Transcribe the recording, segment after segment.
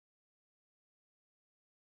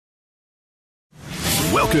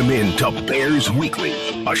Welcome in to Bears Weekly,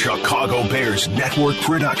 a Chicago Bears network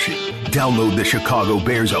production. Download the Chicago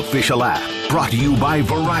Bears official app, brought to you by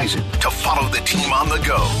Verizon, to follow the team on the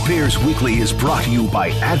go. Bears Weekly is brought to you by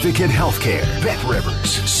Advocate Healthcare, Bet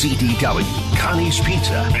Rivers, CDW, Connie's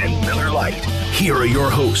Pizza, and Miller Lite. Here are your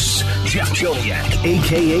hosts, Jeff Joniak,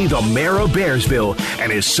 a.k.a. the Mayor of Bearsville,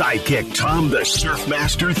 and his sidekick, Tom the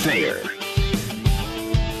Surfmaster Thayer.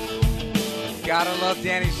 Gotta love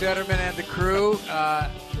Danny Zetterman and the crew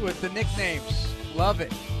with the nicknames. Love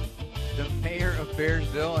it. The Mayor of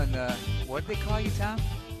Bearsville and what they call you, Tom?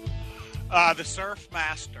 The Surf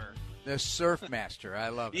Master. The Surf Master. I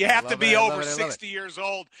love it. You have to be over 60 years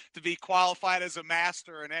old to be qualified as a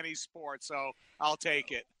master in any sport, so I'll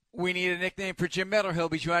take it. We need a nickname for Jim Miller. He'll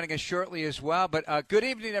be joining us shortly as well. But good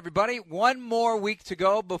evening, everybody. One more week to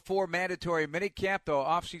go before mandatory minicamp. The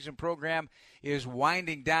off-season program is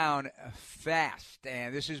winding down fast.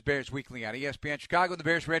 And this is Bears Weekly on ESPN Chicago, the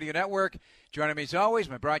Bears Radio Network. Joining me as always,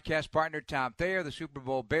 my broadcast partner, Tom Thayer, the Super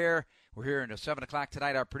Bowl Bear. We're here until 7 o'clock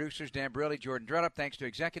tonight. Our producers, Dan Brilli, Jordan Drudup. Thanks to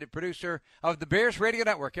executive producer of the Bears Radio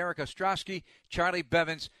Network, Eric Ostrowski, Charlie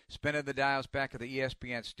Bevins, spinning the dials back at the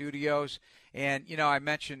ESPN studios. And, you know, I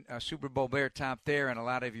mentioned Super Bowl Bear Tom Thayer and a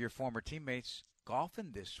lot of your former teammates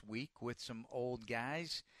golfing this week with some old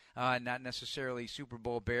guys. Not necessarily Super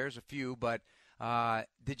Bowl Bears, a few, but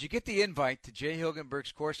did you get the invite to Jay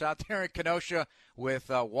Hilgenberg's course out there in Kenosha with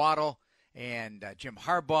Waddle and Jim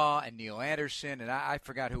Harbaugh and Neil Anderson, and I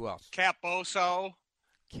forgot who else. Cap Boso,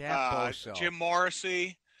 Jim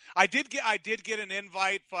Morrissey. I did get an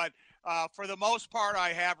invite, but for the most part, I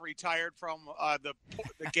have retired from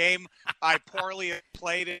the game. I poorly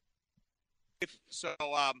played it. So,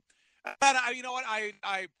 but you know what?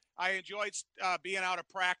 I enjoyed being out of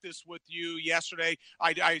practice with you yesterday.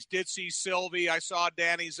 I did see Sylvie. I saw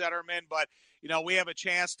Danny Zetterman, but you know we have a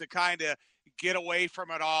chance to kind of get away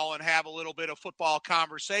from it all and have a little bit of football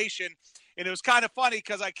conversation. And it was kind of funny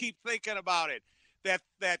because I keep thinking about it.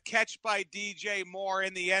 That catch by DJ Moore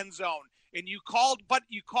in the end zone, and you called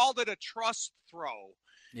it a trust throw.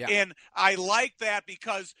 Yeah. And I like that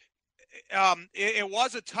because it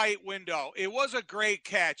was a tight window. It was a great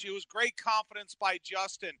catch. It was great confidence by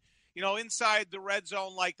Justin, you know, inside the red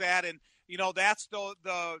zone like that. And, you know, that's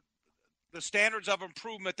the standards of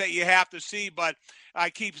improvement that you have to see. But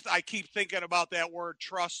I keep thinking about that word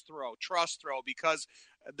trust throw, because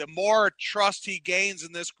the more trust he gains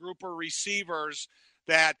in this group of receivers,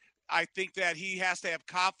 that I think that he has to have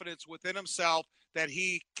confidence within himself that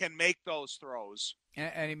he can make those throws.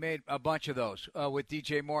 And he made a bunch of those with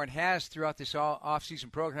DJ Moore and has throughout this off-season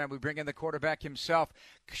program. We bring in the quarterback himself.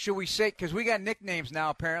 Should we say, because we got nicknames now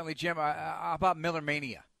apparently, Jim, how about Miller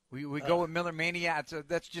Mania? We go with Miller Mania.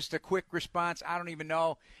 That's just a quick response. I don't even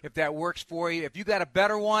know if that works for you. If you got a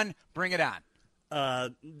better one, bring it on. I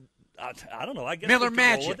don't know. I guess Miller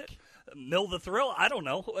Magic. Mill the Thrill? I don't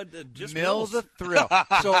know. Just Mill the Thrill.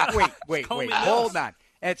 So wait. Hold on.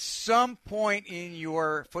 At some point in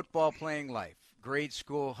your football playing life, grade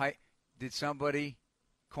school, did somebody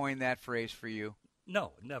coin that phrase for you?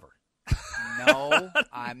 No, never. No,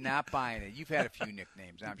 I'm not buying it. You've had a few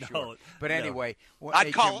nicknames, I'm sure. But anyway,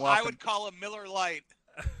 I would call him Miller Lite.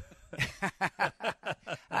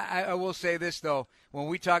 I will say this, though. When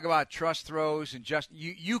we talk about trust throws and just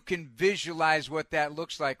you can visualize what that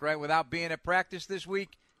looks like, right, without being at practice this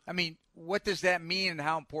week? I mean, what does that mean and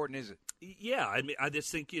how important is it? Yeah, I mean, I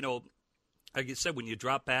just think, you know, like you said, when you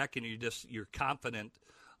drop back and you're confident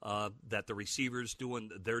that the receiver's doing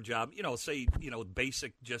their job, you know, say, you know,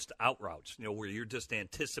 basic just out routes, you know, where you're just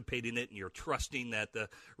anticipating it and you're trusting that the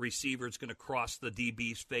receiver's going to cross the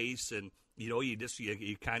DB's face and, you know, you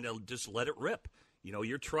kind of just let it rip. You know,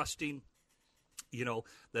 you're trusting, you know,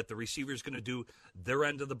 that the receiver's going to do their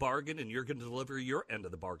end of the bargain and you're going to deliver your end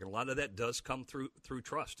of the bargain. A lot of that does come through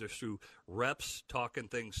trust. Just through reps, talking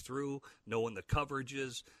things through, knowing the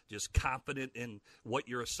coverages, just confident in what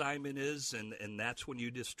your assignment is, and that's when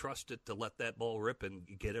you just trust it to let that ball rip and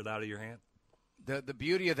get it out of your hand. The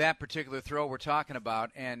beauty of that particular throw we're talking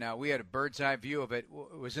about, and we had a bird's eye view of it,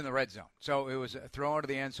 was in the red zone. So it was a throw into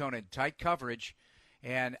the end zone in tight coverage.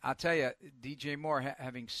 And I'll tell you, DJ Moore,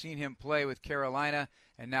 having seen him play with Carolina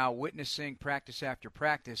and now witnessing practice after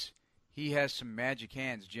practice, he has some magic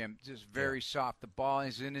hands, Jim. Just very soft. The ball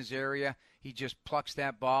is in his area. He just plucks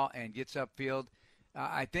that ball and gets upfield.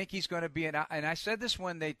 I think he's going to be and I said this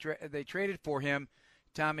when they traded for him,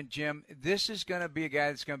 Tom and Jim. This is going to be a guy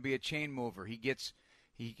that's going to be a chain mover. He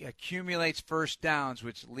accumulates first downs,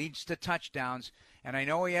 which leads to touchdowns. And I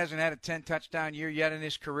know he hasn't had a 10-touchdown year yet in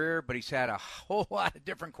his career, but he's had a whole lot of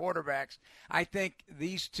different quarterbacks. I think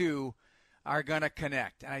these two are going to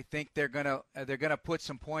connect. And I think they're going to put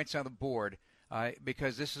some points on the board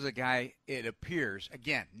because this is a guy, it appears,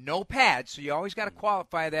 again, no pads, so you always got to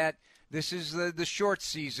qualify that. This is the short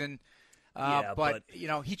season. But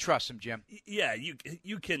he trusts him, Jim. Yeah,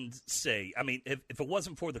 you can say. I mean, if it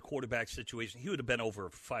wasn't for the quarterback situation, he would have been over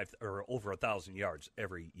 1,000 yards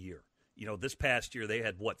every year. This past year they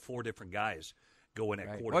had 4 different guys going at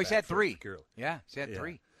quarterback. Well, he's had 3. Yeah, he's had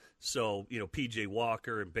 3. So P.J.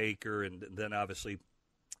 Walker and Baker, and then obviously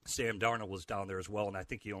Sam Darnold was down there as well, and I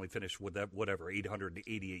think he only finished with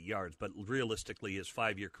 888 yards. But realistically, his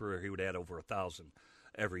 5-year career, he would add over 1,000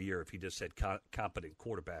 every year if he just had competent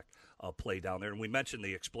quarterback play down there. And we mentioned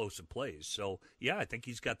the explosive plays. So, yeah, I think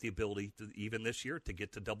he's got the ability, even this year, to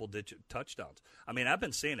get to double-digit touchdowns. I mean, I've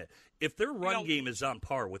been saying it. If their run game is on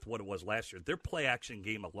par with what it was last year, their play-action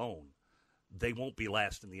game alone, they won't be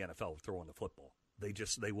last in the NFL throwing the football.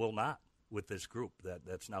 They will not with this group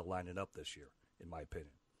that's now lining up this year, in my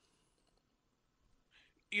opinion.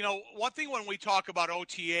 One thing when we talk about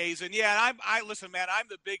OTAs, and listen, man, I'm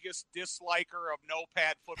the biggest disliker of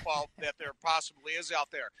no-pad football that there possibly is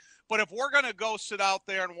out there. But if we're going to go sit out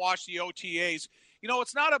there and watch the OTAs,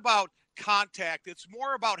 it's not about contact. It's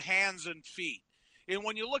more about hands and feet. And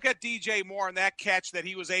when you look at DJ Moore and that catch that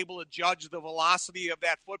he was able to judge the velocity of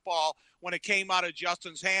that football when it came out of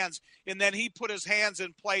Justin's hands, and then he put his hands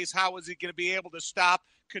in place, how is he going to be able to stop,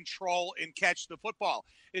 control, and catch the football?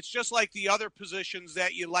 It's just like the other positions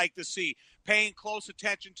that you like to see, paying close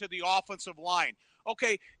attention to the offensive line.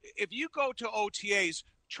 Okay, if you go to OTAs,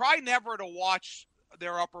 try never to watch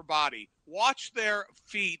their upper body. Watch their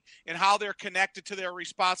feet and how they're connected to their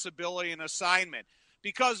responsibility and assignment.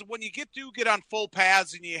 Because when you get on full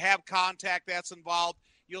pads and you have contact that's involved,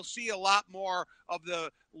 you'll see a lot more of the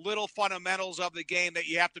little fundamentals of the game that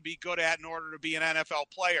you have to be good at in order to be an NFL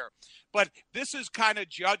player. But this is kind of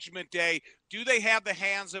judgment day. Do they have the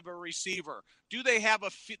hands of a receiver? Do they have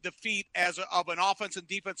the feet of an offensive and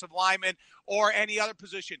defensive lineman or any other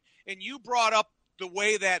position? And you brought up the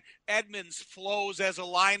way that Edmonds flows as a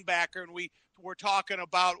linebacker, and we're talking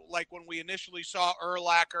about like when we initially saw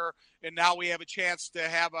Urlacher, and now we have a chance to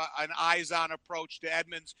have an eyes-on approach to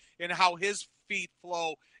Edmonds and how his feet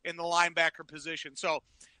flow in the linebacker position. So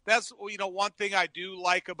that's one thing I do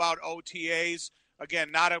like about OTAs.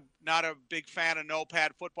 Again, not a big fan of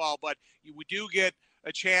no-pad football, but we do get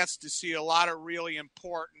a chance to see a lot of really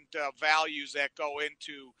important values that go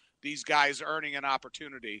into these guys earning an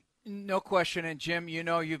opportunity. No question. And, Jim,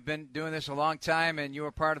 you've been doing this a long time, and you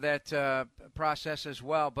were part of that process as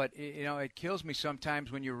well. But, it kills me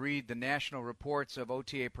sometimes when you read the national reports of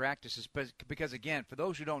OTA practices because, again, for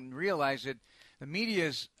those who don't realize it, the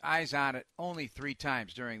media's eyes on it only 3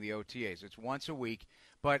 times during the OTAs. It's once a week.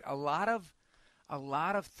 But a lot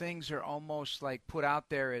of things are almost like put out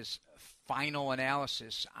there as final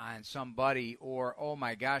analysis on somebody or, oh,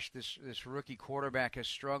 my gosh, this rookie quarterback has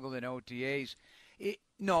struggled in OTAs.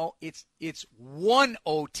 No, it's one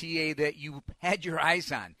OTA that you had your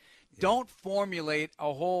eyes on. Yeah. Don't formulate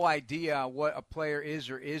a whole idea what a player is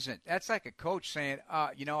or isn't. That's like a coach saying,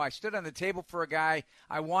 I stood on the table for a guy,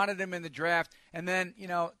 I wanted him in the draft, and then,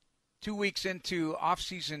 2 weeks into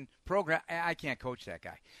off-season program, I can't coach that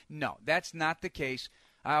guy. No, that's not the case.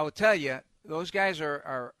 I will tell you, those guys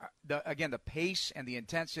are the pace and the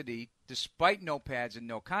intensity, despite no pads and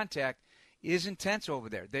no contact, is intense over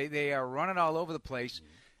there. They are running all over the place.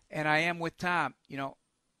 And I am with Tom,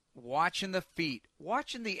 watching the feet,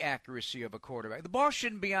 watching the accuracy of a quarterback. The ball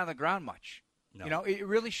shouldn't be on the ground much. No. It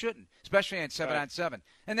really shouldn't, especially in 7-on-7.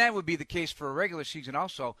 And that would be the case for a regular season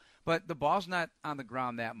also. But the ball's not on the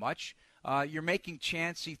ground that much. You're making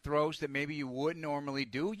chancy throws that maybe you wouldn't normally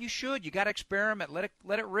do. You should. You got to experiment. Let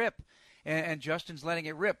it rip. And Justin's letting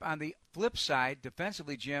it rip. On the flip side,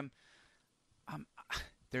 defensively, Jim,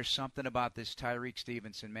 there's something about this Tyreek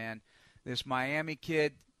Stevenson, man. This Miami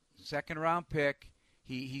kid, second-round pick,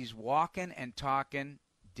 he's walking and talking,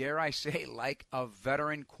 dare I say, like a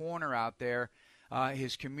veteran corner out there.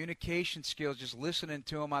 His communication skills, just listening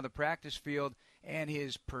to him on the practice field, and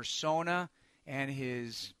his persona and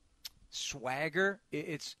his swagger,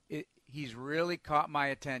 he's really caught my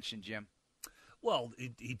attention, Jim. Well,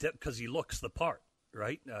 because he looks the part,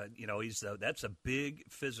 right? That's a big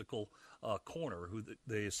physical corner who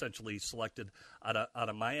they essentially selected out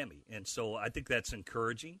of Miami, and so I think that's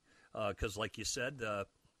encouraging because, like you said,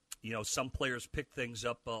 some players pick things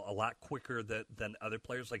up a lot quicker than other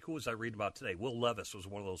players. Like, who was I reading about today? Will Levis was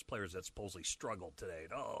one of those players that supposedly struggled today.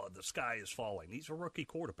 And, the sky is falling. He's a rookie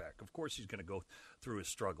quarterback. Of course he's going to go through his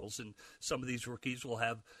struggles. And some of these rookies will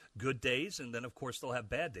have good days, and then, of course, they'll have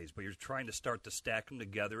bad days. But you're trying to start to stack them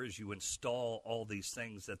together as you install all these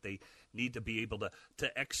things that they need to be able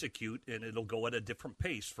to execute, and it'll go at a different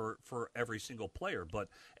pace for every single player. But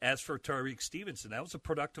as for Tyreek Stevenson, that was a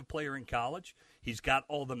productive player in college. He's got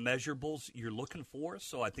all the measurables you're looking for,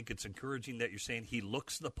 so I think it's encouraging that you're saying he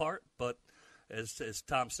looks the part. But as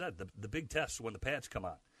Tom said, the big test is when the pads come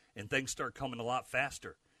on and things start coming a lot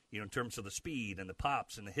faster, in terms of the speed and the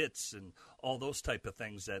pops and the hits and all those type of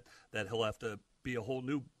things that he'll have to be a whole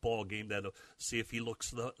new ball game that'll see if he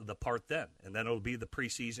looks the part then. And then it'll be the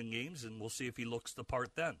preseason games, and we'll see if he looks the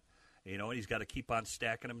part then. And he's got to keep on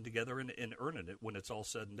stacking them together and earning it when it's all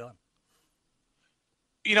said and done.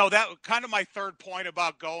 That kind of my third point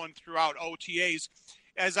about going throughout OTAs,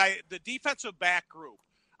 the defensive back group,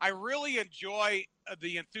 I really enjoy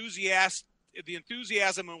the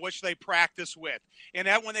enthusiasm in which they practice with, and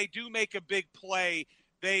that when they do make a big play,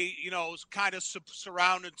 they kind of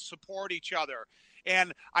surround and support each other.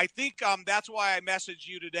 And I think that's why I messaged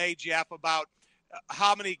you today, Jeff, about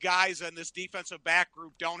how many guys in this defensive back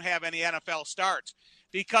group don't have any NFL starts.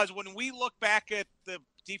 Because when we look back at the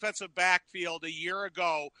defensive backfield a year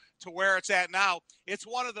ago to where it's at now, it's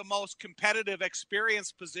one of the most competitive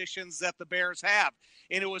experience positions that the Bears have.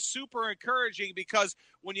 And it was super encouraging because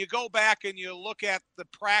when you go back and you look at the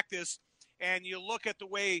practice and you look at the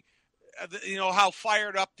way, how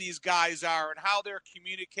fired up these guys are and how they're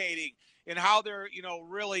communicating and how they're,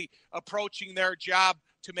 really approaching their job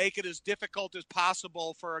to make it as difficult as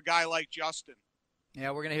possible for a guy like Justin.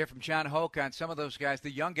 Yeah, we're going to hear from John Hoke on some of those guys,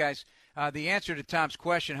 the young guys. The answer to Tom's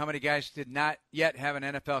question, how many guys did not yet have an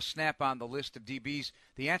NFL snap on the list of DBs,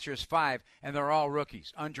 the answer is 5, and they're all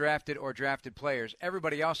rookies, undrafted or drafted players.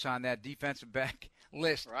 Everybody else on that defensive back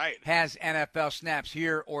list has NFL snaps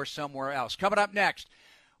here or somewhere else. Coming up next,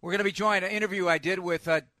 we're going to be joined, an interview I did with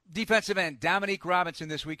defensive end Dominique Robinson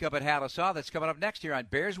this week up at Halasaw. That's coming up next here on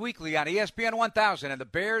Bears Weekly on ESPN 1000 and the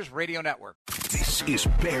Bears Radio Network. This is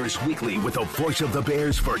Bears Weekly with the voice of the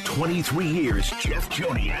Bears for 23 years, Jeff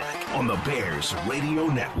Joniak, on the Bears Radio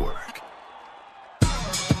Network.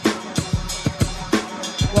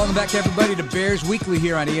 Welcome back, everybody, to Bears Weekly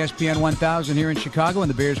here on ESPN 1000 here in Chicago and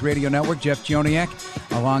the Bears Radio Network. Jeff Joniak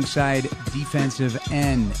alongside defensive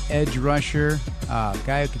end, edge rusher,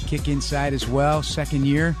 guy who can kick inside as well, second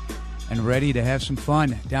year, and ready to have some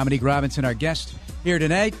fun. Dominique Robinson, our guest here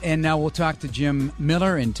tonight, and now we'll talk to Jim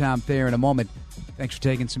Miller and Tom Thayer in a moment. Thanks for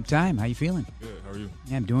taking some time. How you feeling? Good. How are you?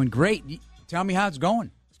 Yeah, I'm doing great. Tell me how it's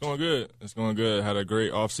going. It's going good. It's going good. Had a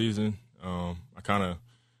great off season. I kind of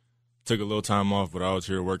took a little time off, but I was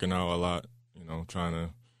here working out a lot, trying to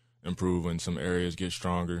improve in some areas, get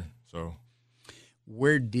stronger. So,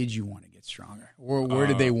 where did you want to get stronger? Or where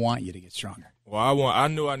did they want you to get stronger? Well, I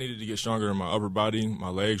knew I needed to get stronger in my upper body. My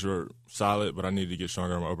legs were solid, but I needed to get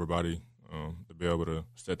stronger in my upper body to be able to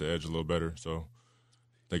set the edge a little better. So,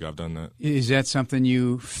 I think I've done that. Is that something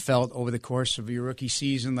you felt over the course of your rookie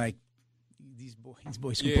season, like these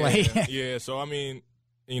boys can play? Yeah. So, I mean,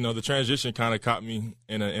 the transition kind of caught me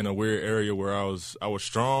in a weird area where I was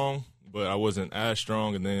strong, but I wasn't as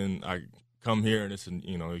strong. And then I come here and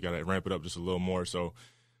you got to ramp it up just a little more. So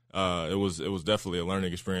it was definitely a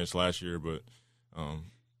learning experience last year, but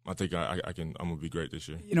I think I'm gonna be great this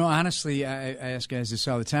year. Honestly, I ask guys this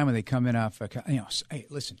all the time when they come in off. Hey,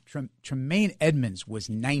 listen, Tremaine Edmonds was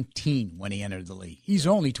 19 when he entered the league. He's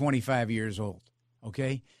only 25 years old.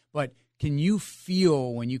 Okay, but can you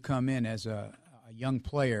feel when you come in as a young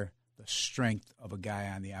player the strength of a guy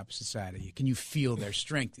on the opposite side of you? Can you feel their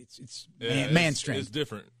strength? It's man strength. It's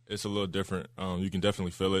different. It's a little different. You can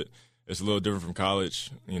definitely feel it. It's a little different from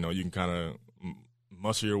college. You can kind of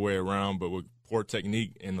muscle your way around, but with poor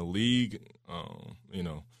technique in the league,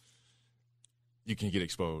 you can get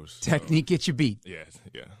exposed. Technique gets you beat.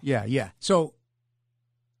 Yeah. So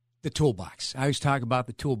the toolbox. I always talk about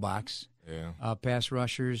the toolbox. Yeah. Pass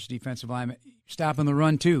rushers, defensive linemen, stopping the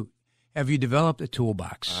run too. Have you developed a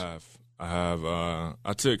toolbox? I have.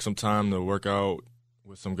 I took some time to work out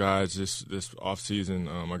with some guys this off season.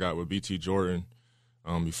 I got with BT Jordan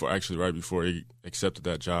right before he accepted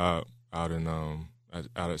that job out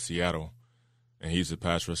at Seattle, and he's a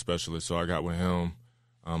pass rush specialist. So I got with him.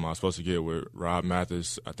 I was supposed to get with Rob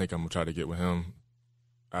Mathis. I think I'm gonna try to get with him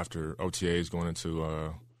after OTAs going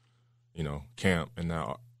into camp and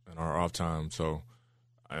now in our off time. So.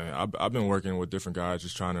 I've been working with different guys,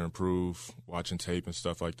 just trying to improve, watching tape and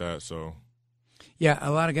stuff like that. So, yeah, a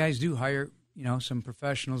lot of guys do hire some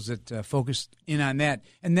professionals that focus in on that.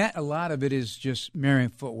 And that a lot of it is just marrying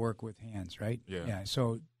footwork with hands, right? Yeah.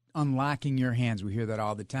 So unlocking your hands, we hear that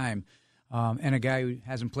all the time. And a guy who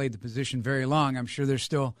hasn't played the position very long, I'm sure there's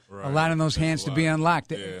still a lot of those hands to be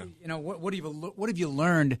unlocked. Yeah. What have you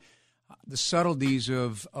learned, the subtleties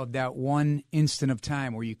of that one instant of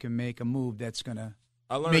time where you can make a move that's going to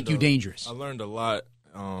make you dangerous? I learned a lot,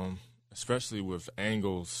 especially with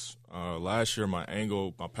angles. Last year, my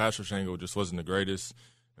pass rush angle just wasn't the greatest,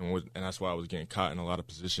 and that's why I was getting caught in a lot of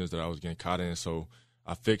positions that I was getting caught in. So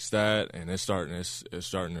I fixed that, and it's starting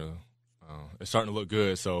to look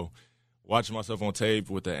good. So watching myself on tape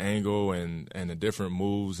with the angle and the different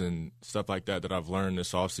moves and stuff like that I've learned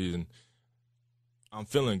this offseason, I'm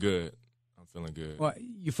feeling good. Well,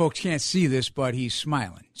 you folks can't see this, but he's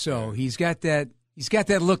smiling. So he's got that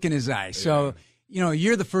look in his eyes. So,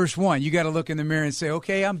 you're the first one. You got to look in the mirror and say,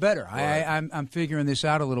 okay, I'm better. Right. I'm figuring this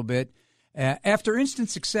out a little bit. After instant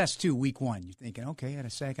success, too, week one, you're thinking, okay, I had a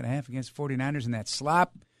sack and a half against 49ers in that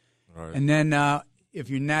slop. Right. And then if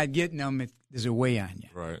you're not getting them, does it weigh on you?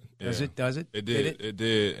 Right. Does it? It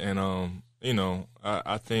did. And,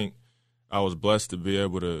 I think I was blessed to be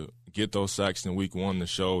able to get those sacks in week one to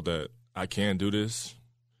show that I can do this.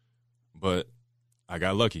 But I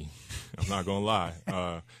got lucky. I'm not going to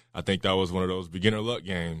lie. I think that was one of those beginner luck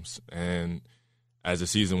games. And as the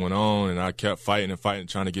season went on and I kept fighting,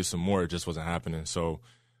 trying to get some more, it just wasn't happening. So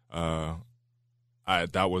that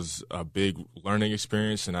was a big learning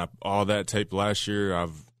experience. And all that tape last year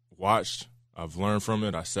I've watched, I've learned from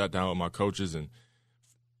it. I sat down with my coaches and,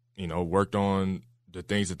 worked on the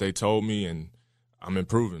things that they told me, and I'm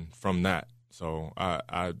improving from that. So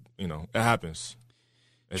it happens.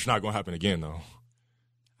 It's not going to happen again, though.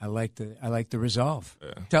 I like the resolve.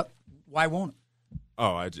 Yeah. Why won't it?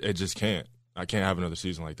 Oh, it just can't. I can't have another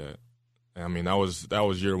season like that. I mean, that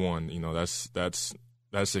was year one.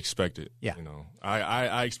 That's expected. Yeah.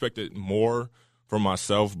 I expected more from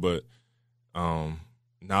myself, but now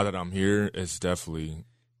that I'm here, it's definitely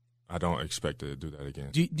I don't expect to do that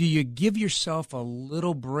again. Do you give yourself a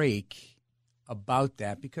little break about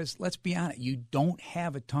that? Because let's be honest, you don't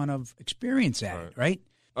have a ton of experience at it, right?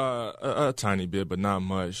 A tiny bit, but not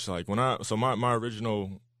much. Like my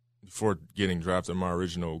original, before getting drafted, my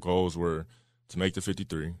original goals were to make the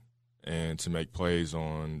 53 and to make plays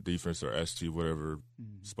on defense or ST, whatever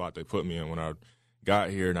spot they put me in. When I got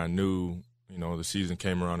here and I knew, the season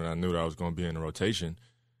came around and I knew that I was going to be in the rotation,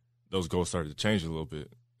 those goals started to change a little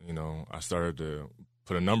bit. I started to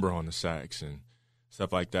put a number on the sacks and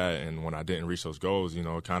stuff like that. And when I didn't reach those goals, it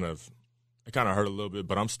kind of hurt a little bit.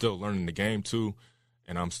 But I'm still learning the game too,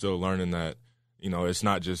 and I'm still learning that it's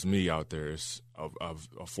not just me out there. It's of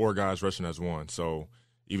 4 guys rushing as one. So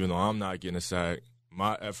even though I'm not getting a sack,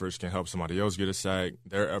 my efforts can help somebody else get a sack.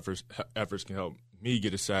 Their efforts can help me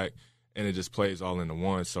get a sack, and it just plays all into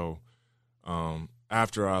one. So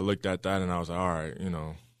after I looked at that and I was like, all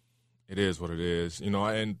right, it is what it is.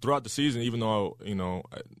 And throughout the season, even though,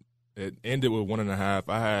 it ended with 1.5,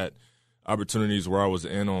 I had opportunities where I was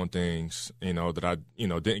in on things, that I,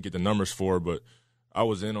 didn't get the numbers for, but I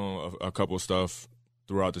was in on a couple of stuff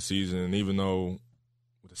throughout the season. And even though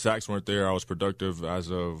the sacks weren't there, I was productive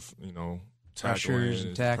as of, pressures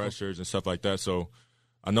and stuff like that. So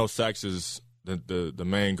I know sacks is the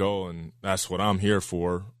main goal, and that's what I'm here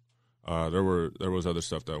for. There was other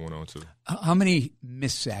stuff that went on too. How many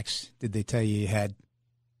missed sacks did they tell you had,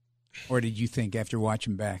 or did you think after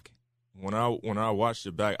watching back? When I watched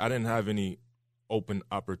it back, I didn't have any open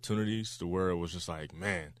opportunities to where it was just like,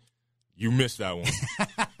 man, you missed that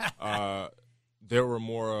one. There were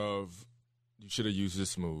more of, you should have used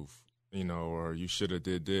this move, or you should have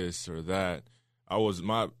did this or that.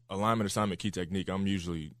 My alignment, assignment, key technique, I'm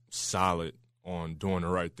usually solid on doing the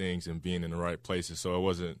right things and being in the right places. So it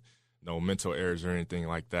wasn't no mental errors or anything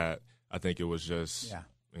like that. I think it was just,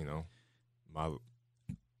 my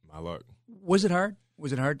luck. Was it hard?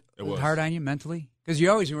 Was it hard? It was hard on you mentally? Because you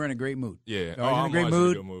always were in a great mood. Yeah. You're always in a great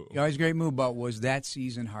mood. You're always in a great mood, but was that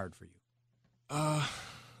season hard for you?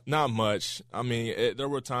 Not much. I mean, there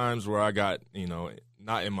were times where I got,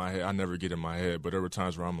 not in my head. I never get in my head, but there were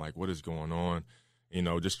times where I'm like, what is going on?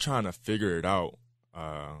 Just trying to figure it out.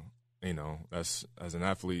 That's, as an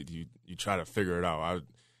athlete, you try to figure it out.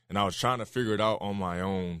 I was trying to figure it out on my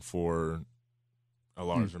own for a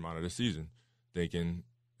large amount of the season, thinking,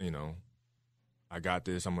 I got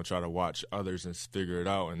this. I'm going to try to watch others and figure it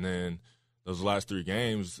out. And then those last 3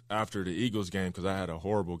 games after the Eagles game, because I had a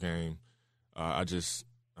horrible game, I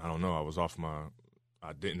don't know. I was off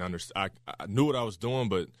I didn't understand. I knew what I was doing,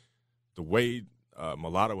 but the way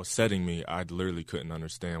Mulata was setting me, I literally couldn't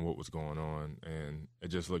understand what was going on, and it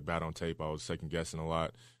just looked bad on tape. I was second-guessing a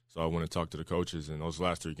lot, so I went and talked to the coaches. And those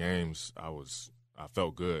last 3 games, I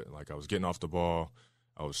felt good. Like, I was getting off the ball.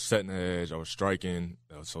 I was setting the edge. I was striking.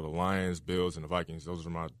 So the Lions, Bills, and the Vikings, those are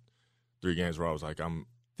my 3 games where I was like, I'm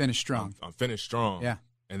finished strong. I'm finished strong. Yeah.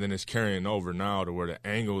 And then it's carrying over now to where the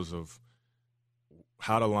angles of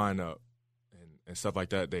how to line up and stuff like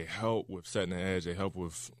that, they help with setting the edge. They help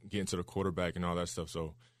with getting to the quarterback and all that stuff.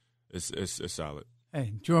 So it's solid.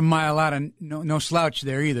 Hey, Jordan Mailata, no slouch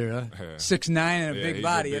there either. 6'9" and a big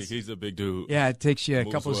body. He's a big dude. Yeah, it takes you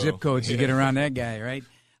a couple zip codes to get around that guy, right?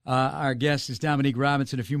 Our guest is Dominique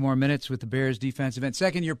Robinson. A few more minutes with the Bears defensive end.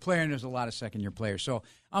 Second-year player, and there's a lot of second-year players. So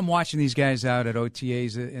I'm watching these guys out at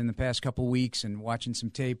OTAs in the past couple weeks and watching some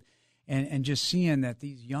tape and just seeing that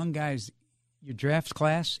these young guys, your draft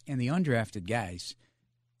class and the undrafted guys,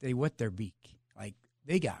 they wet their beak. Like,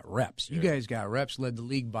 they got reps. You guys got reps, led the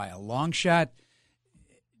league by a long shot.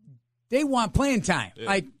 They want playing time. Yeah.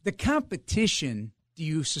 Like, the competition, do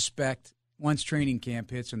you suspect, once training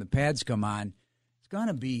camp hits and the pads come on, it's going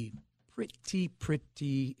to be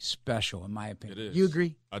pretty special, in my opinion. It is. You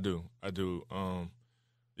agree? I do.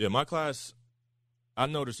 Yeah, my class, I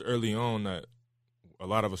noticed early on that a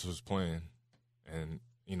lot of us was playing. And,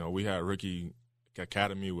 you know, we had rookie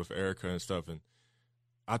academy with Erica and stuff. And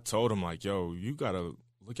I told them, like, yo, you got to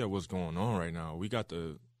look at what's going on right now. We got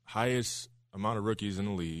the highest amount of rookies in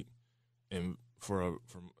the league. And for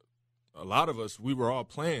a lot of us, we were all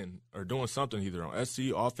playing or doing something either on SC,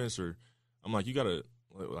 offense, or I'm like, we got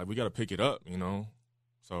to pick it up, you know.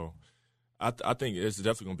 So I think it's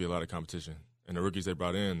definitely going to be a lot of competition. And the rookies they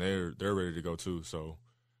brought in, they're ready to go too. So,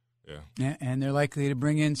 yeah. And they're likely to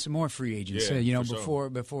bring in some more free agents, sure.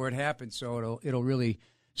 before it happens. So it'll really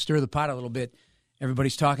stir the pot a little bit.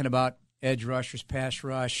 Everybody's talking about edge rushers, pass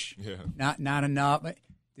rush. Yeah. Not enough.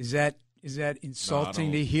 Is that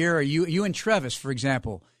insulting to hear? Are you and Travis, for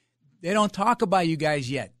example, they don't talk about you guys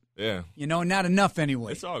yet. Yeah. You know, not enough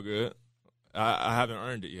anyway. It's all good. I haven't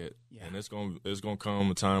earned it yet. Yeah. And it's gonna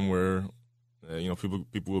come a time where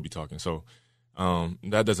people will be talking. So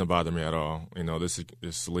that doesn't bother me at all. You know,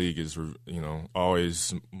 this league is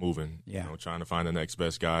always moving. Yeah. You know, trying to find the next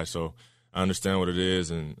best guy. So I understand what it is,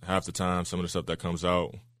 and half the time some of the stuff that comes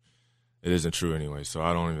out, it isn't true anyway. So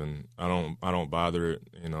I don't bother it.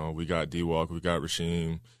 You know, we got D-Walk, we got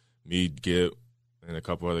Rasheem, me, Gip, and a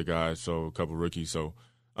couple other guys. So a couple rookies. So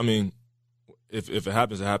I mean, if it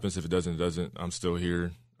happens, it happens. If it doesn't, it doesn't. I'm still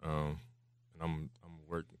here. And I'm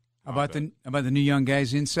working. How about the new young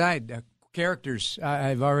guys inside? Characters.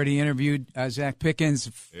 I've already interviewed Zach Pickens.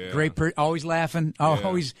 Yeah. Great, always laughing,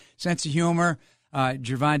 always sense of humor.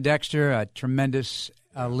 Jervon Dexter, a tremendous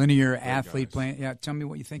linear athlete guys. playing. Yeah, tell me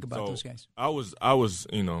what you think about those guys. I was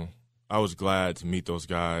glad to meet those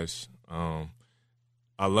guys. I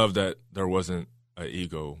love that there wasn't an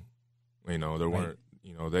ego. You know, there weren't.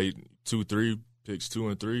 You know, they 2-3 picks 2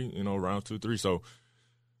 and 3. You know, round 2-3. So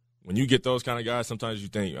when you get those kind of guys, sometimes you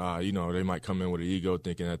think, they might come in with an ego,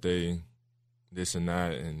 thinking that they this and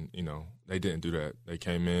that, and they didn't do that. They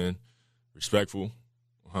came in respectful.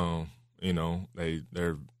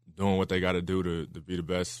 They're doing what they got to do to be the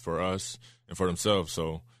best for us and for themselves.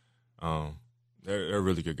 So they're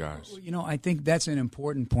really good guys. Well, I think that's an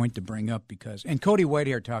important point to bring up because, and Cody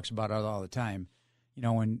Whitehair talks about it all the time.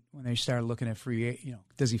 When they start looking at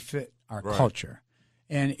does he fit our culture?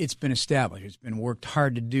 And it's been established. It's been worked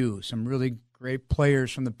hard to do. Some really great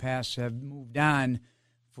players from the past have moved on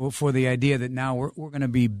for the idea that now we're going to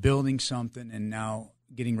be building something and now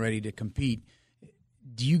getting ready to compete.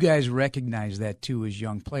 Do you guys recognize that, too, as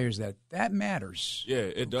young players, that matters? Yeah,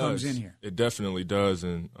 it does. Comes in here. It definitely does.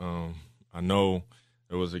 And I know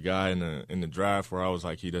there was a guy in the draft where I was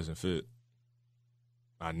like, he doesn't fit.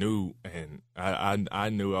 I knew, and I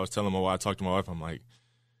knew. I was telling my wife, I talked to my wife, I'm like,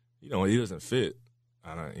 he doesn't fit.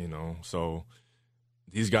 So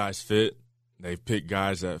these guys fit. They pick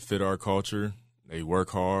guys that fit our culture. They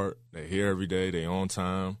work hard. They're here every day. They on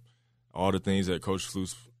time. All the things that Coach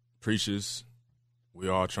Flus preaches, we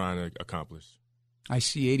all trying to accomplish. I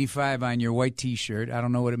see 85 on your white T-shirt. I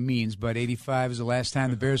don't know what it means, but 85 is the last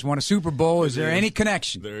time the Bears won a Super Bowl. Is there any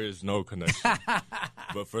connection? There is no connection.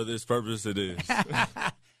 But for this purpose, it is.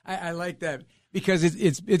 I like that because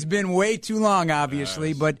it's been way too long, obviously.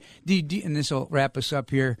 Yes. But and this will wrap us up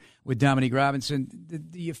here with Dominique Robinson.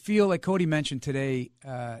 Do you feel, like Cody mentioned today,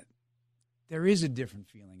 there is a different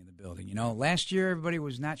feeling in the building? Last year everybody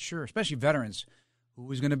was not sure, especially veterans, who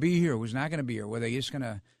was going to be here, who was not going to be here. Were they just going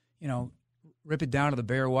to, rip it down to the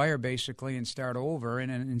bare wire basically and start over?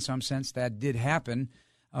 And in some sense that did happen.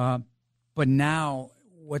 But now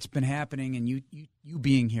what's been happening, and you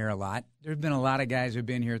being here a lot, there have been a lot of guys who have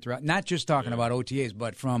been here throughout, not just talking about OTAs,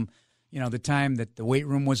 but from the time that the weight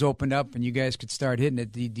room was opened up and you guys could start hitting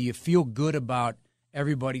it. Do you feel good about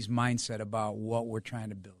everybody's mindset about what we're trying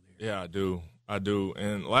to build here? Yeah, I do.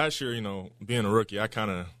 And last year, being a rookie, I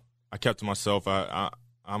kept to myself. I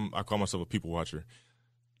call myself a people watcher.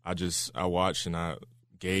 I watch and I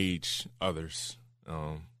gauge others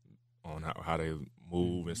on how they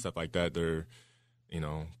move and stuff like that. Their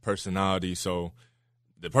personality. So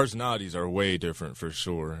the personalities are way different for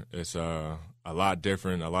sure. It's a lot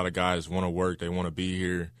different. A lot of guys want to work. They want to be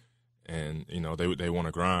here, and they want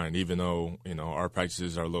to grind. Even though our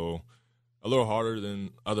practices are a little harder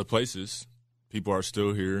than other places, people are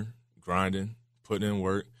still here grinding, putting in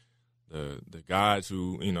work. The guys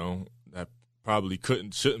who that probably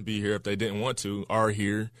shouldn't be here if they didn't want to are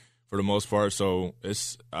here for the most part. So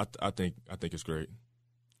I think it's great.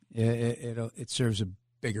 It serves a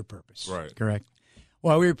bigger purpose. Right. Correct.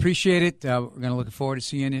 Well, we appreciate it. We're going to look forward to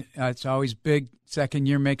seeing it. It's always big. Second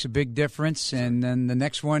year makes a big difference, and then the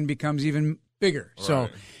next one becomes even bigger. Right. So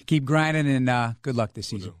keep grinding, and good luck this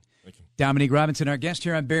season. Thank you. Dominique Robinson, our guest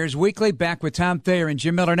here on Bears Weekly. Back with Tom Thayer and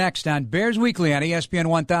Jim Miller next on Bears Weekly on ESPN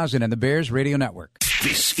 1000 and the Bears Radio Network.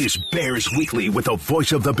 This is Bears Weekly with the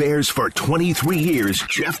voice of the Bears for 23 years,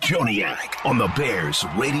 Jeff Joniak, on the Bears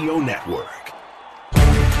Radio Network.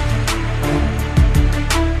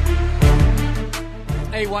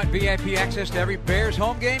 Hey, want VIP access to every Bears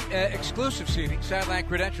home game? Exclusive seating, sideline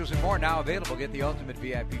credentials, and more now available. Get the ultimate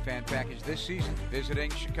VIP fan package this season.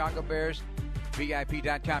 Visiting Chicago Bears,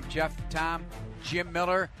 VIP.com. Jeff, Tom, Jim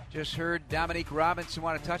Miller. Just heard Dominique Robinson.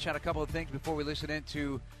 Want to touch on a couple of things before we listen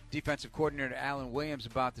into defensive coordinator Alan Williams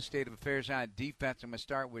about the state of affairs on defense. I'm going to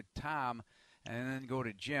start with Tom and then go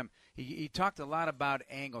to Jim. He talked a lot about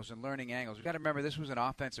angles and learning angles. We've got to remember this was an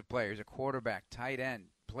offensive player. He's a quarterback, tight end,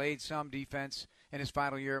 played some defense in his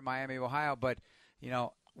final year at Miami, Ohio. But,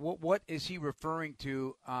 what is he referring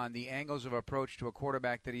to on the angles of approach to a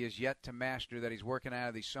quarterback that he has yet to master, that he's working out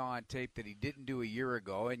of, that he saw on tape that he didn't do a year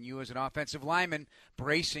ago? And you as an offensive lineman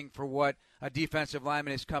bracing for what a defensive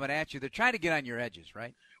lineman is coming at you. They're trying to get on your edges,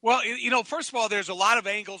 right? Well, first of all, there's a lot of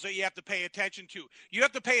angles that you have to pay attention to. You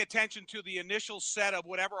have to pay attention to the initial set of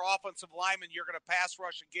whatever offensive lineman you're going to pass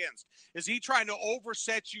rush against. Is he trying to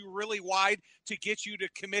overset you really wide to get you to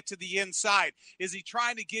commit to the inside? Is he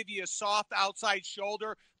trying to give you a soft outside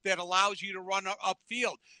shoulder that allows you to run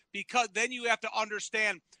upfield? Because then you have to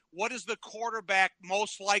understand, what is the quarterback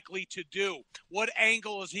most likely to do? What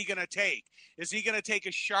angle is he going to take? Is he going to take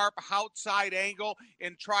a sharp outside angle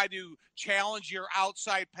and try to challenge your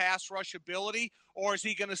outside pass rush ability? Or is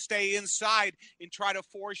he going to stay inside and try to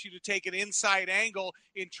force you to take an inside angle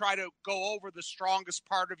and try to go over the strongest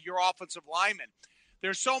part of your offensive lineman?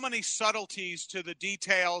 There's so many subtleties to the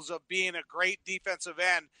details of being a great defensive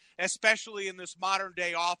end, especially in this modern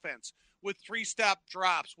day offense, with three-step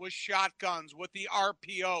drops, with shotguns, with the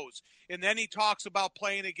RPOs. And then he talks about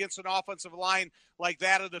playing against an offensive line like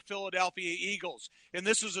that of the Philadelphia Eagles. And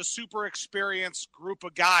this is a super experienced group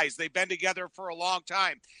of guys. They've been together for a long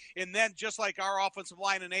time. And then just like our offensive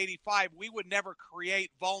line in 85, we would never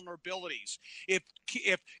create vulnerabilities. If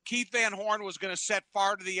Keith Van Horn was going to set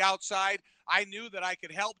far to the outside, I knew that I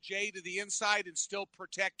could help Jay to the inside and still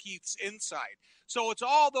protect Keith's inside. So it's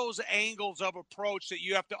all those angles of approach that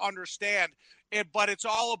you have to understand. But it's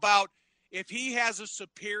all about, if he has a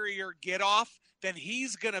superior get-off, then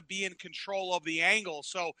he's going to be in control of the angle.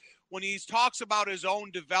 So when he talks about his own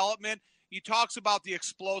development, he talks about the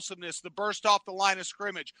explosiveness, the burst off the line of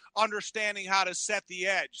scrimmage, understanding how to set the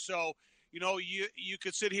edge. So, you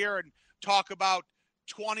could sit here and talk about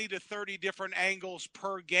 20 to 30 different angles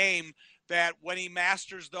per game that when he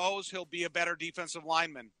masters those, he'll be a better defensive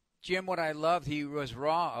lineman. Jim, what I loved, he was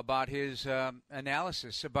raw about his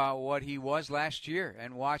analysis about what he was last year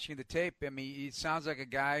and watching the tape. I mean, he sounds like a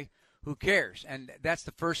guy who cares, and that's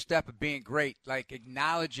the first step of being great, like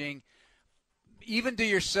acknowledging even to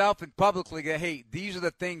yourself and publicly that, hey, these are the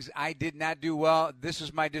things I did not do well. This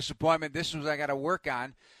is my disappointment. This is what I got to work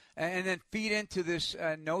on. And then feed into this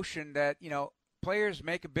notion that, players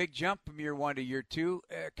make a big jump from year one to year two.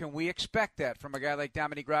 Can we expect that from a guy like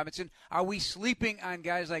Dominique Robinson? Are we sleeping on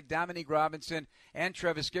guys like Dominique Robinson and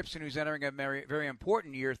Trevis Gibson, who's entering a very, very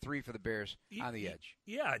important year three for the Bears on the edge?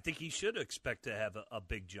 Yeah, I think he should expect to have a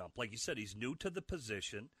big jump. Like you said, he's new to the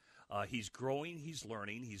position. He's growing, he's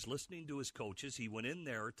learning, he's listening to his coaches. He went in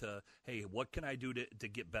there to, hey, what can I do to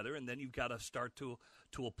get better? And then you've got to start to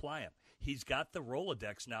apply him. He's got the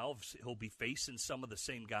Rolodex now. He'll be facing some of the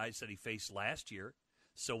same guys that he faced last year.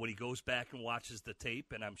 So when he goes back and watches the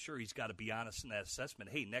tape, and I'm sure he's got to be honest in that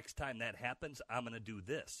assessment, hey, next time that happens, I'm going to do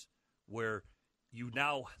this, where you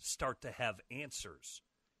now start to have answers,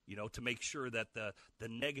 to make sure that the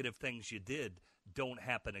negative things you did don't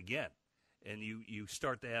happen again. And you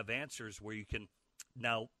start to have answers where you can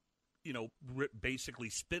now, basically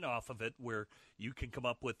spin off of it, where you can come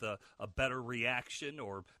up with a better reaction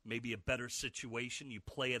or maybe a better situation. You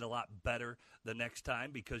play it a lot better the next time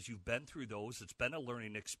because you've been through those. It's been a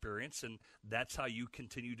learning experience, and that's how you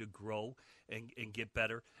continue to grow and get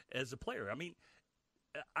better as a player. I mean,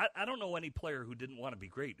 I don't know any player who didn't want to be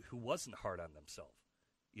great, who wasn't hard on themselves.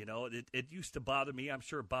 It used to bother me. I'm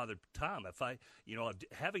sure it bothered Tom. If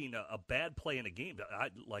having a bad play in a game,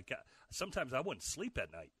 sometimes I wouldn't sleep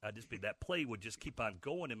at night. That play would just keep on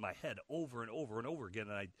going in my head over and over and over again,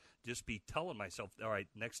 and I'd just be telling myself, all right,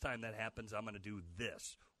 next time that happens, I'm going to do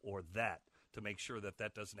this or that to make sure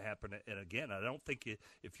that doesn't happen. And again, I don't think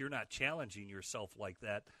if you're not challenging yourself like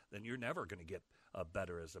that, then you're never going to get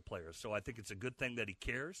better as a player. So I think it's a good thing that he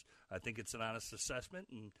cares. I think it's an honest assessment,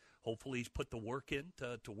 and hopefully he's put the work in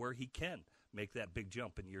to where he can make that big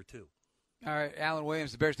jump in year 2. All right, Alan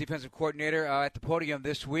Williams, the Bears defensive coordinator, at the podium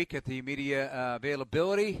this week at the media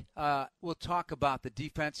availability. We'll talk about the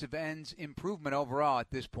defensive ends improvement overall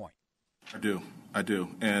at this point. I do.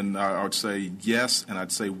 And I would say yes, and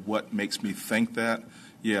I'd say what makes me think that.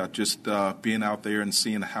 Yeah, just being out there and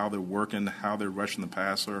seeing how they're working, how they're rushing the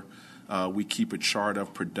passer. We keep a chart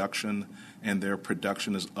of production, and their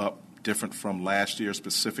production is up, different from last year,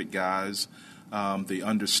 specific guys, the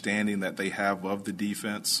understanding that they have of the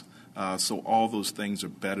defense. So all those things are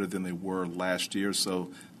better than they were last year.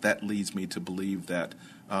 So that leads me to believe that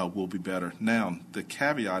we'll be better. Now, the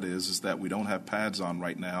caveat is that we don't have pads on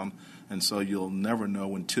right now, and so you'll never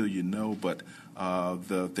know until you know. But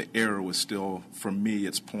the arrow is still, for me,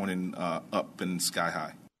 it's pointing up and sky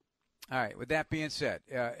high. All right. With that being said,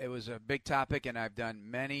 it was a big topic, and I've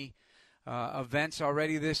done many events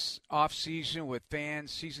already this offseason with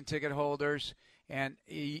fans, season ticket holders. And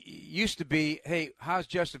it used to be, hey, how's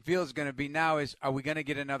Justin Fields going to be? Now is, are we going to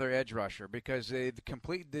get another edge rusher? Because they've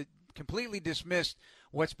completely dismissed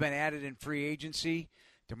what's been added in free agency.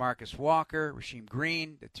 DeMarcus Walker, Rasheem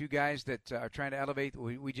Green, the two guys that are trying to elevate,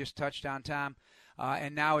 we just touched on, Tom.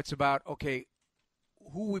 And now it's about, okay,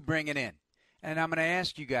 who are we bringing in? And I'm going to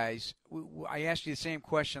ask you guys, I asked you the same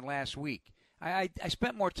question last week. I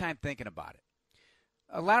spent more time thinking about it.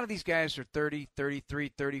 A lot of these guys are 30,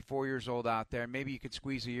 33, 34 years old out there. Maybe you could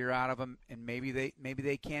squeeze a year out of them, and maybe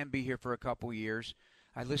they can be here for a couple years.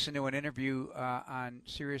 I listened to an interview on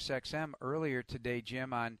Sirius XM earlier today,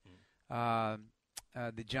 Jim, on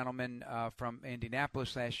the gentleman from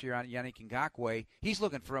Indianapolis last year, on Yannick Ngakoue. He's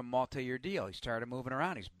looking for a multi-year deal. He's tired of moving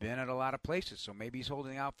around. He's been at a lot of places, so maybe he's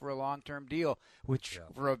holding out for a long-term deal, which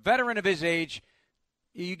for a veteran of his age,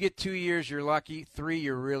 you get 2 years, you're lucky. 3,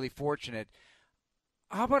 you're really fortunate.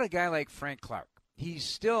 How about a guy like Frank Clark? He's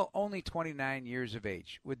still only 29 years of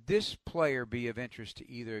age. Would this player be of interest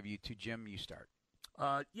to either of you two? Jim, you start.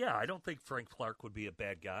 Yeah, I don't think Frank Clark would be a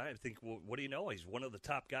bad guy. I think, what do you know? He's one of the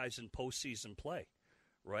top guys in postseason play,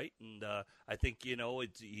 right? And I think,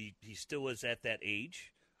 he still is at that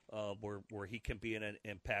age where he can be an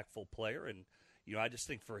impactful player. And, I just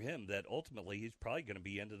think for him that ultimately he's probably going to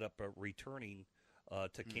be ended up returning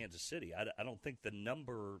to Kansas City. I don't think the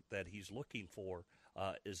number that he's looking for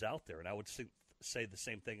is out there. And I would say the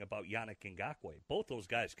same thing about Yannick Ngakoue. Both those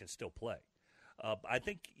guys can still play. I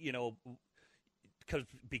think,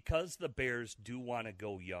 because the Bears do want to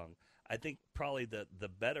go young, I think probably the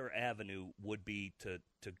better avenue would be to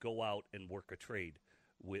go out and work a trade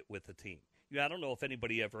with the team. I don't know if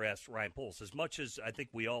anybody ever asked Ryan Poles. As much as I think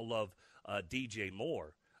we all love DJ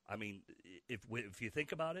Moore, I mean, if you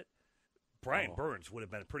think about it, Brian Burns would have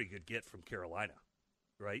been a pretty good get from Carolina,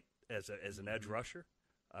 right, as an edge rusher.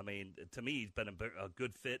 I mean, to me, he's been a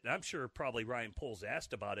good fit. And I'm sure probably Ryan Poles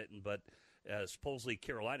asked about it, but supposedly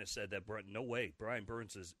Carolina said that no way, Brian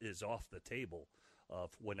Burns is off the table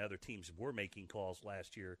when other teams were making calls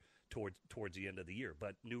last year towards the end of the year.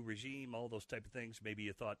 But new regime, all those type of things, maybe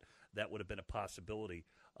you thought that would have been a possibility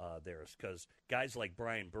there. Because guys like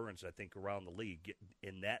Brian Burns, I think, around the league,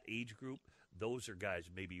 in that age group, those are guys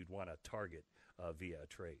maybe you'd want to target via a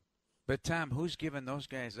trade. But, Tom, who's giving those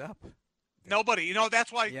guys up? Nobody.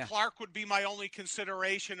 That's why Clark would be my only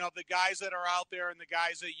consideration of the guys that are out there and the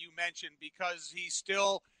guys that you mentioned, because he's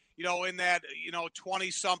still, in that,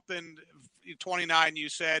 20-something, 29, you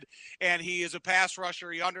said, and he is a pass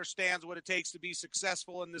rusher. He understands what it takes to be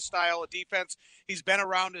successful in this style of defense. He's been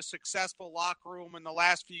around a successful locker room in the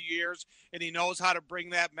last few years, and he knows how to bring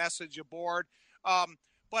that message aboard.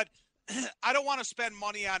 But I don't want to spend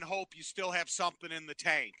money on hope you still have something in the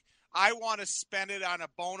tank. I want to spend it on a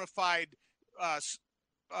bona fide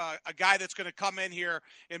a guy that's going to come in here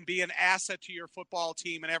and be an asset to your football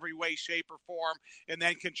team in every way, shape, or form, and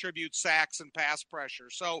then contribute sacks and pass pressure.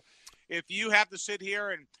 So if you have to sit here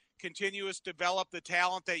and continuous develop the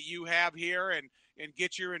talent that you have here and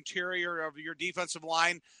get your interior of your defensive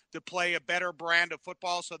line to play a better brand of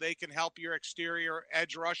football so they can help your exterior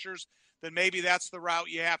edge rushers, then maybe that's the route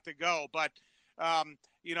you have to go. But,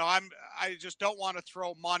 I just don't want to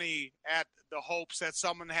throw money at the hopes that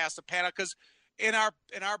someone has to panic, because in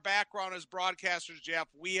our background as broadcasters, Jeff,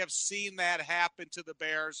 we have seen that happen to the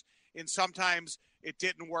Bears, and sometimes it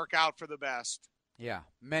didn't work out for the best. Yeah,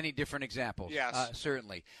 many different examples. Yes.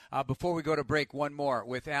 Certainly. Before we go to break, one more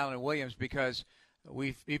with Alan Williams, because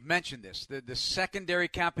we've mentioned this. The secondary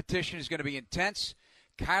competition is going to be intense.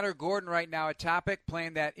 Kyler Gordon right now a topic,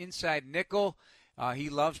 playing that inside nickel. He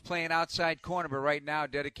loves playing outside corner, but right now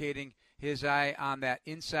dedicating his eye on that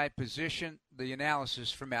inside position. The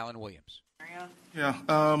analysis from Alan Williams. Yeah,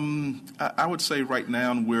 I would say right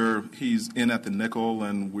now he's in at the nickel,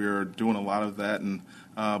 and we're doing a lot of that, and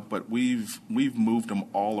but we've moved him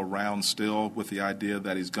all around still with the idea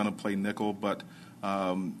that he's going to play nickel, but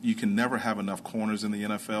you can never have enough corners in the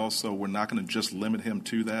NFL, so we're not going to just limit him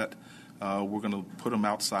to that. We're going to put him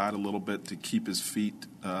outside a little bit to keep his feet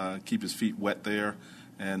wet there,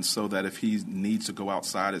 and so that if he needs to go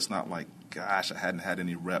outside, it's not like, gosh, I hadn't had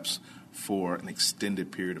any reps for an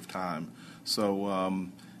extended period of time. So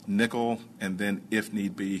nickel, and then if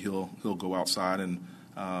need be, he'll go outside and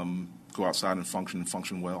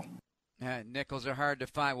function well. Nickels are hard to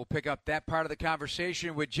find. We'll pick up that part of the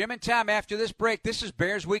conversation with Jim and Tom after this break. This is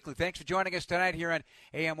Bears Weekly. Thanks for joining us tonight here on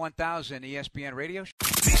AM 1000 ESPN Radio.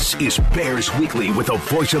 This is Bears Weekly with the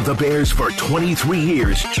voice of the Bears for 23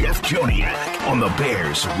 years, Jeff Joniak, on the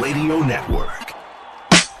Bears Radio Network.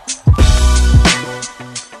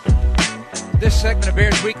 This segment of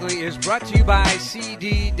Bears Weekly is brought to you by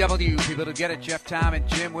CDW. People to get it, Jeff, Tom, and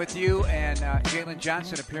Jim with you. And Jalen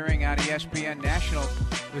Johnson appearing on ESPN National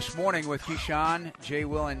this morning with Keyshawn, Jay,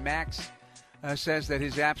 Will, and Max. Says that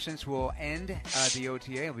his absence will end the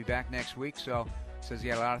OTA. He'll be back next week. So says he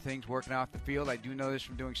had a lot of things working off the field. I do know this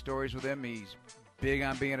from doing stories with him. He's big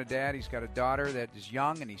on being a dad. He's got a daughter that is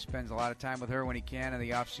young, and he spends a lot of time with her when he can in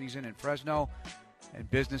the off season in Fresno. And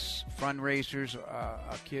business fundraisers,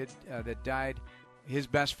 a kid that died, his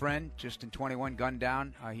best friend, just in 21, gunned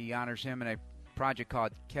down. He honors him in a project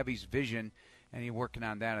called Kevy's Vision, and he's working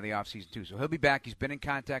on that in the offseason too. So he'll be back. He's been in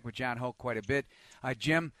contact with John Hoke quite a bit.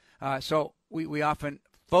 Jim, so we often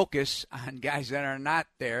focus on guys that are not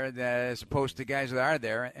there as opposed to guys that are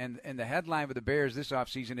there. And the headline for the Bears this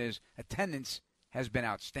offseason is attendance has been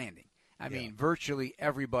outstanding. I mean, virtually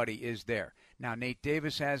everybody is there. Now, Nate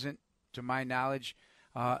Davis hasn't, to my knowledge,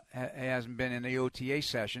 hasn't been in the OTA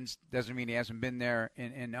sessions. Doesn't mean he hasn't been there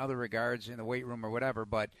in other regards, in the weight room or whatever,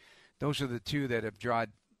 but those are the two that have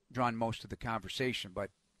drawn most of the conversation. But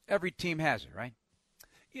every team has it, right?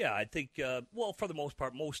 Yeah, I think, for the most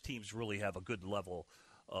part, most teams really have a good level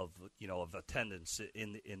of attendance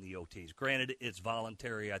in the OTs. Granted, it's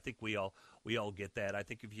voluntary. I think we all get that. I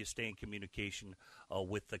think if you stay in communication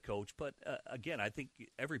with the coach. But, again, I think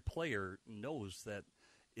every player knows that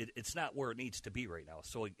it's not where it needs to be right now.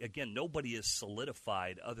 So, again, nobody is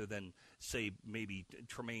solidified other than, say, maybe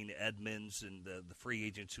Tremaine Edmonds and the free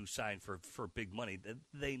agents who signed for big money.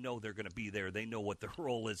 They know they're going to be there. They know what their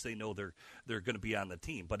role is. They know they're going to be on the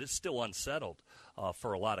team. But it's still unsettled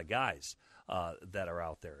for a lot of guys that are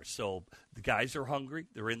out there. So the guys are hungry.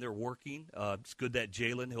 They're in there working. It's good that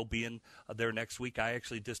Jalen, he'll be in there next week. I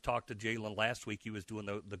actually just talked to Jalen last week. He was doing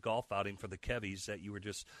the golf outing for the Kevys that you were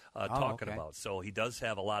just talking about. So he does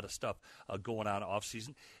have a lot of stuff going on off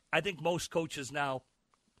season. I think most coaches now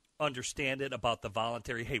understand it about the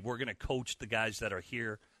voluntary. Hey, we're going to coach the guys that are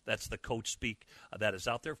here. That's the coach speak that is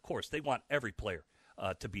out there. Of course, they want every player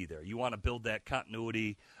to be there. You want to build that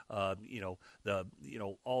continuity, all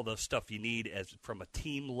the stuff you need as from a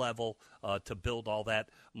team level to build all that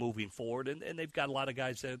moving forward. And they've got a lot of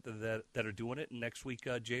guys that are doing it. And next week,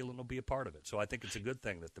 Jalen will be a part of it. So I think it's a good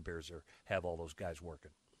thing that the Bears have all those guys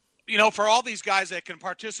working. For all these guys that can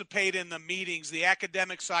participate in the meetings, the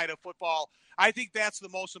academic side of football, I think that's the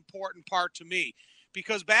most important part to me.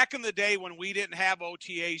 Because back in the day when we didn't have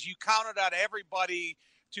OTAs, you counted on everybody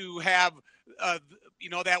to have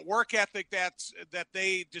that work ethic that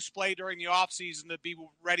they display during the offseason to be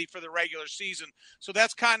ready for the regular season. So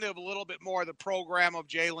that's kind of a little bit more the program of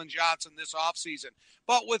Jalen Johnson this offseason.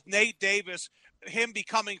 But with Nate Davis him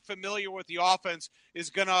becoming familiar with the offense is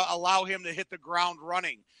going to allow him to hit the ground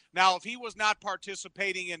running. Now, if he was not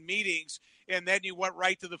participating in meetings and then you went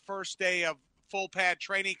right to the first day of full pad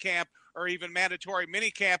training camp or even mandatory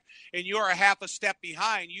minicamp and you're a half a step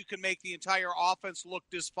behind, you can make the entire offense look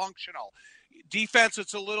dysfunctional. Defense,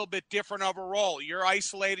 it's a little bit different of a role. You're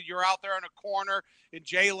isolated. You're out there in a corner, and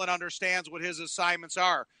Jalen understands what his assignments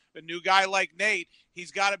are. A new guy like Nate,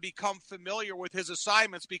 he's got to become familiar with his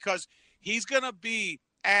assignments because he's going to be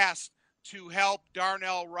asked to help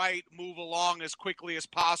Darnell Wright move along as quickly as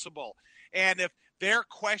possible. And if they're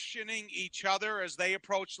questioning each other as they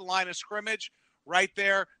approach the line of scrimmage, right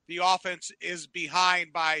there, the offense is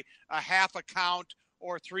behind by a half a count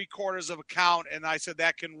or 3/4 of a count, and I said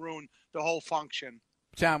that can ruin the whole function.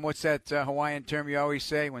 Tom, what's that Hawaiian term you always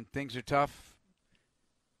say when things are tough?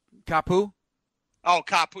 Kapu? Oh,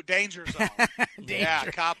 Kapu, danger zone. Danger. Yeah,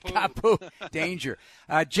 Kapu. Kapu, danger.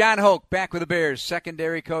 John Hoke, back with the Bears,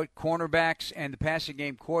 secondary coach, cornerbacks, and the passing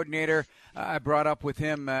game coordinator. I brought up with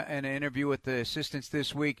him in an interview with the assistants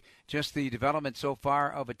this week just the development so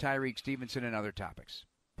far of a Tyreek Stevenson and other topics.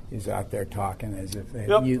 He's out there talking as if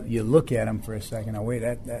you look at him for a second. Oh, wait,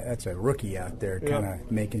 that's a rookie out there kind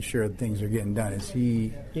of making sure things are getting done. Is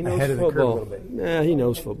he ahead of the curve a little bit? Yeah, he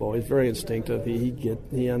knows football. He's very instinctive.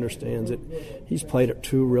 He understands it. He's played at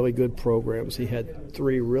 2 really good programs. He had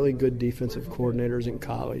 3 really good defensive coordinators in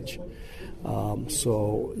college.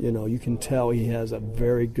 So, you can tell he has a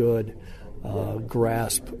very good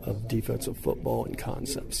grasp of defensive football and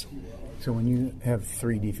concepts. So when you have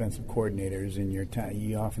 3 defensive coordinators in your time,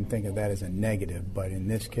 you often think of that as a negative, but in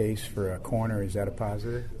this case, for a corner, is that a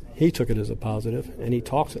positive? He took it as a positive, and he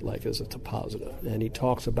talks it like it's a positive, and he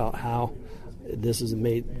talks about how this has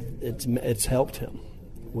it's helped him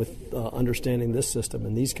with understanding this system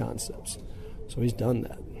and these concepts. So he's done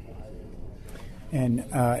that. And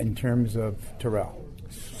in terms of Terrell,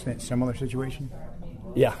 similar situation?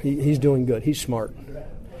 Yeah, he's doing good. He's smart.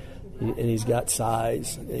 And he's got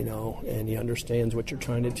size, and he understands what you're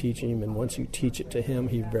trying to teach him. And once you teach it to him,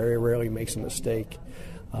 he very rarely makes a mistake.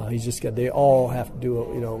 They all have to do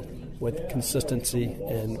it, with consistency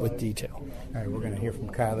and with detail. All right, we're going to hear from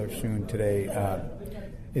Kyler soon today.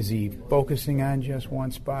 Is he focusing on just one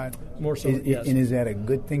spot? More so, yes. And is that a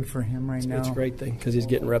good thing for him right now? It's a great thing because he's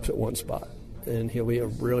getting reps at one spot. And he'll be a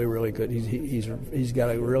really, really good. He's got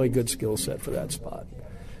a really good skill set for that spot.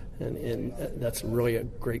 And that's really a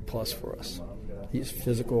great plus for us. He's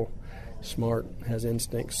physical, smart, has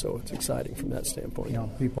instincts, so it's exciting from that standpoint.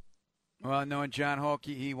 Well, knowing John Hoke,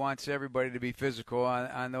 he wants everybody to be physical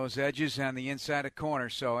on those edges on the inside of corner.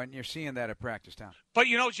 And you're seeing that at practice time. But,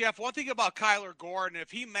 Jeff, one thing about Kyler Gordon,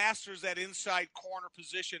 if he masters that inside corner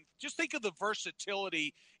position, just think of the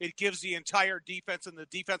versatility it gives the entire defense and the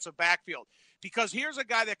defensive backfield. Because here's a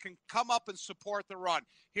guy that can come up and support the run.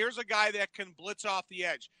 Here's a guy that can blitz off the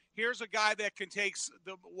edge. Here's a guy that can take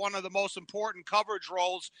one of the most important coverage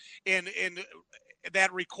roles in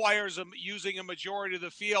that requires him using a majority of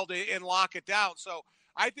the field and lock it down. So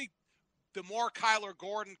I think the more Kyler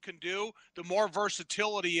Gordon can do, the more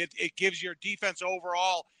versatility it gives your defense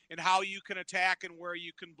overall in how you can attack and where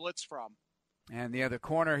you can blitz from. And the other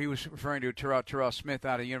corner, he was referring to Terrell Smith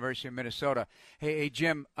out of the University of Minnesota. Hey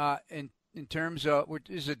Jim, in terms of,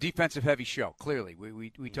 this is a defensive-heavy show, clearly.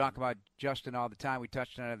 We talk about Justin all the time. We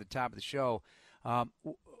touched on it at the top of the show.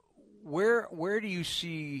 Where do you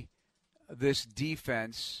see this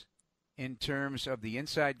defense in terms of the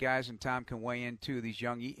inside guys, and Tom can weigh in too, these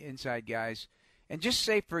young inside guys, and just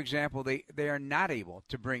say, for example, they are not able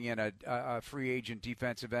to bring in a free agent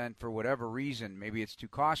defensive end for whatever reason. Maybe it's too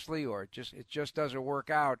costly or it just doesn't work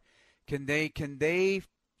out. Can they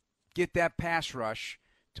get that pass rush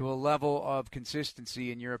to a level of consistency,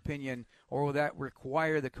 in your opinion, or will that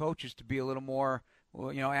require the coaches to be a little more,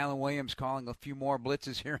 Alan Williams calling a few more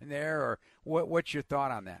blitzes here and there, or what's your thought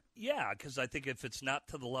on that? Yeah, because I think if it's not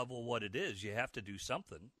to the level of what it is, you have to do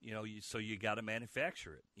something, so you got to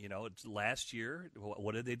manufacture it. It's last year,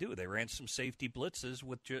 what did they do? They ran some safety blitzes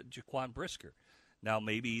with Jaquan Brisker. Now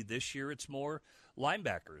maybe this year it's more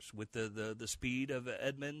linebackers with the speed of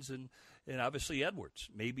Edmonds and obviously Edwards.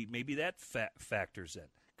 Maybe that factors in.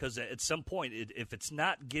 Because at some point, if it's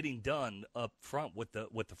not getting done up front with the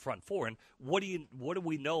front four, and what do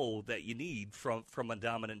we know that you need from a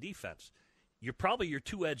dominant defense? You're probably your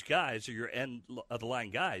 2-edge guys or your end of the line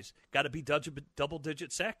guys got to be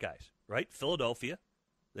double-digit sack guys, right? Philadelphia,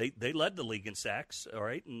 they led the league in sacks, all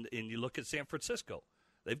right, and you look at San Francisco,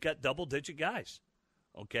 they've got double-digit guys,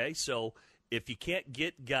 okay? So if you can't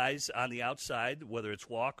get guys on the outside, whether it's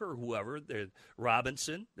Walker or whoever,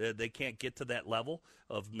 Robinson, they can't get to that level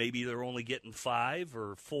of maybe they're only getting 5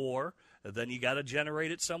 or 4, then you got to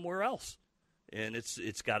generate it somewhere else. And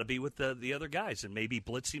it's got to be with the other guys. And maybe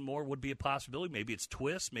blitzing more would be a possibility. Maybe it's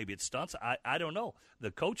twists. Maybe it's stunts. I don't know.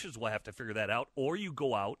 The coaches will have to figure that out. Or you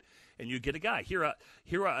go out and you get a guy.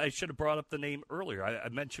 Here I should have brought up the name earlier. I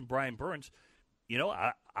mentioned Brian Burns. You know,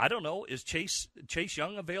 I don't know. Is Chase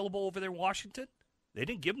Young available over there in Washington? They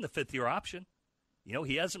didn't give him the 5th-year option. You know,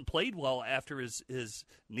 he hasn't played well after his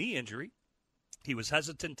knee injury. He was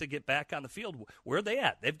hesitant to get back on the field. Where are they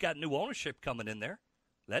at? They've got new ownership coming in there.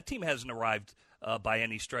 That team hasn't arrived by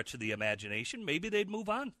any stretch of the imagination. Maybe they'd move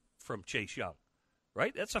on from Chase Young,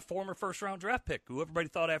 right? That's a former first-round draft pick who everybody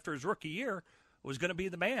thought after his rookie year was going to be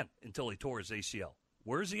the man until he tore his ACL.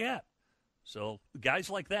 Where's he at? So guys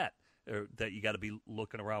like that you got to be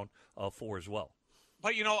looking around for as well.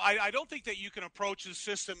 But, you know, I don't think that you can approach the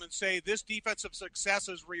system and say this defensive success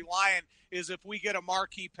is reliant is if we get a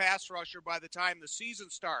marquee pass rusher by the time the season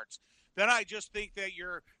starts. Then I just think that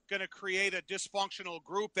you're going to create a dysfunctional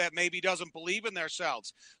group that maybe doesn't believe in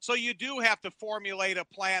themselves. So you do have to formulate a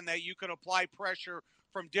plan that you can apply pressure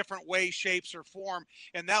from different ways, shapes, or form.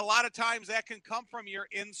 And that a lot of times that can come from your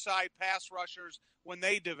inside pass rushers when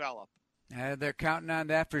they develop. They're counting on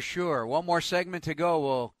that for sure. One more segment to go.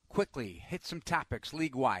 We'll quickly hit some topics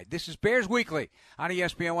league-wide. This is Bears Weekly on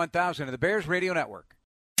ESPN 1000 of the Bears Radio Network.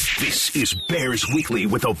 This is Bears Weekly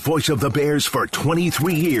with the voice of the Bears for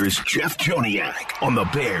 23 years, Jeff Joniak, on the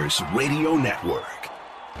Bears Radio Network.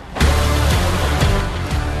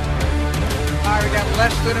 All right, we got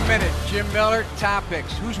less than a minute. Jim Miller,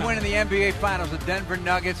 topics. Who's winning the NBA Finals, the Denver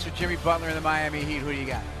Nuggets or Jimmy Butler and the Miami Heat? Who do you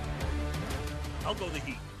got? I'll go the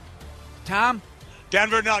Heat. Tom?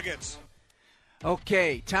 Denver Nuggets.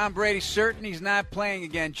 Okay, Tom Brady's certain he's not playing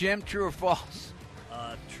again. Jim, true or false?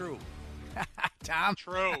 True. Tom?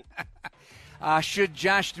 True. Should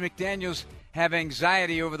Josh McDaniels have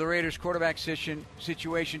anxiety over the Raiders quarterback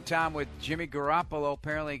situation, Tom, with Jimmy Garoppolo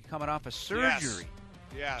apparently coming off a surgery?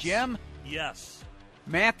 Yes. Jim? Yes.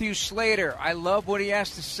 Matthew Slater, I love what he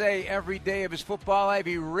has to say every day of his football life.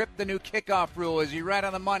 He ripped the new kickoff rule. Is he right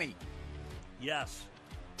on the money? Yes.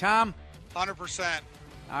 Tom? 100%.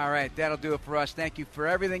 All right, that'll do it for us. Thank you for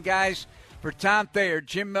everything, guys. For Tom Thayer,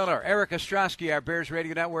 Jim Miller, Eric Ostrowski, our Bears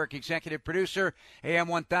Radio Network executive producer, AM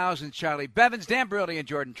 1000, Charlie Bevins, Dan Briley, and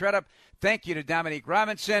Jordan Tredup. Thank you to Dominique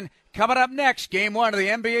Robinson. Coming up next, Game 1 of the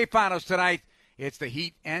NBA Finals tonight. It's the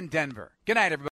Heat and Denver. Good night, everybody.